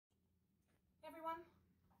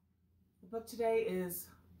book today is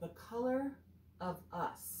The Color of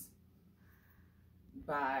Us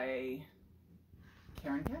by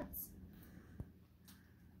Karen Katz.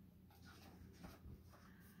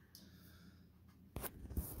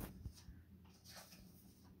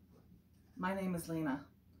 My name is Lena,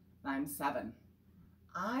 and I'm 7.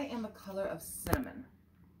 I am the color of cinnamon.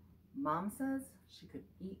 Mom says she could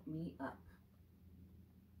eat me up.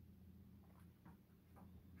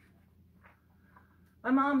 My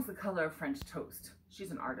mom's the color of French toast. She's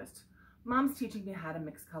an artist. Mom's teaching me how to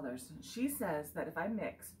mix colors. She says that if I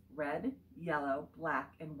mix red, yellow,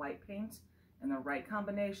 black, and white paint in the right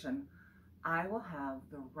combination, I will have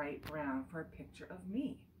the right brown for a picture of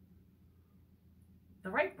me. The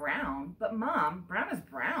right brown? But Mom, brown is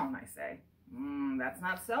brown, I say. That's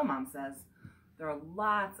not so, Mom says. There are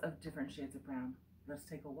lots of different shades of brown. Let's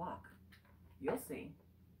take a walk. You'll see.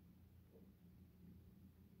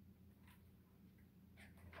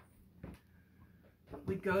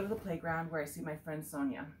 We go to the playground where I see my friend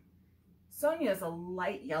Sonia. Sonia is a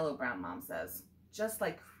light yellow brown, Mom says. Just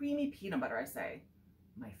like creamy peanut butter, I say.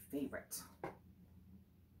 My favorite.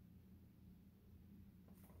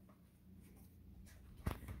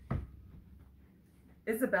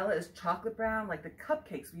 Isabella is chocolate brown like the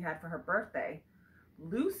cupcakes we had for her birthday.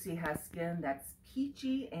 Lucy has skin that's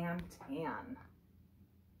peachy and tan.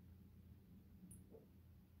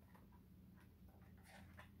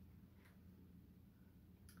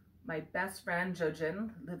 My best friend,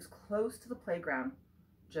 Jojin, lives close to the playground.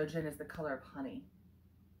 Jojin is the color of honey.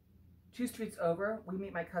 2 streets over, we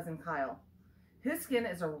meet my cousin Kyle. His skin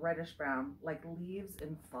is a reddish brown, like leaves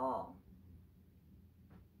in fall.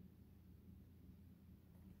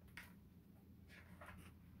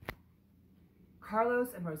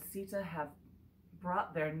 Carlos and Rosita have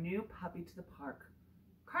brought their new puppy to the park.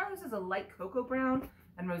 Carlos is a light cocoa brown,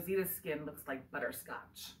 and Rosita's skin looks like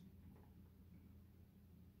butterscotch.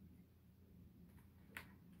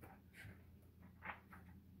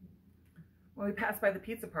 When we pass by the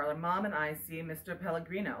pizza parlor, Mom and I see Mr.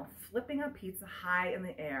 Pellegrino flipping a pizza high in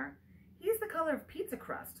the air. He's the color of pizza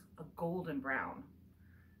crust, a golden brown.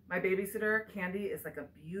 My babysitter, Candy, is like a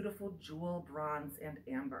beautiful jewel, bronze, and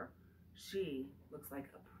amber. She looks like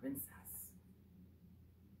a princess.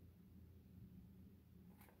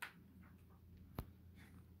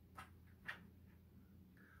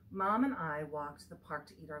 Mom and I walked to the park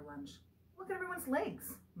to eat our lunch. Look at everyone's legs,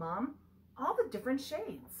 Mom. All the different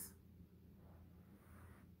shades.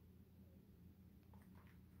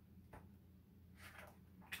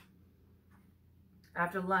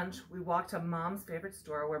 After lunch, we walked to Mom's favorite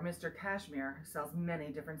store where Mr. Cashmere sells many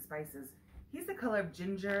different spices. He's the color of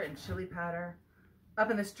ginger and chili powder. Up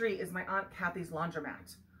in the street is my Aunt Kathy's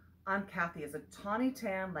laundromat. Aunt Kathy is a tawny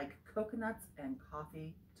tan like coconuts and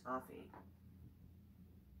coffee toffee.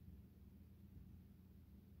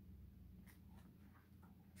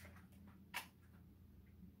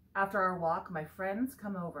 After our walk, my friends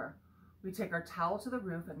come over. We take our towel to the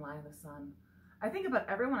roof and lie in the sun. I think about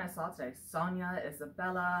everyone I saw today. Sonia,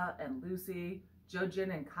 Isabella, and Lucy,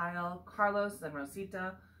 Jojin and Kyle, Carlos and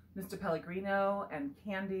Rosita, Mr. Pellegrino and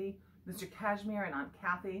Candy, Mr. Cashmere and Aunt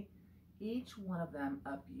Kathy. Each one of them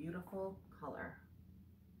a beautiful color.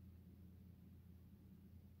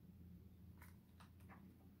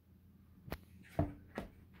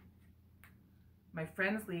 My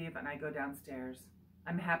friends leave and I go downstairs.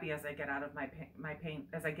 I'm happy as I get out of my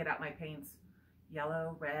paints.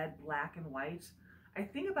 Yellow, red, black, and white. I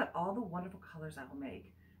think about all the wonderful colors I will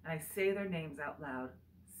make, and I say their names out loud.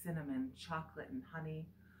 Cinnamon, chocolate, and honey,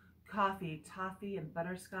 coffee, toffee, and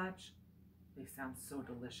butterscotch. They sound so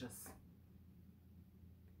delicious.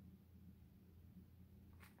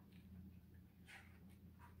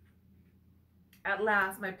 At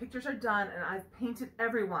last, my pictures are done, and I've painted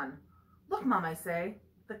everyone. Look, Mom, I say,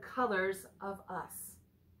 the colors of us.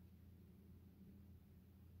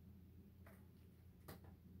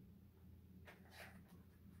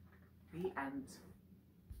 The end.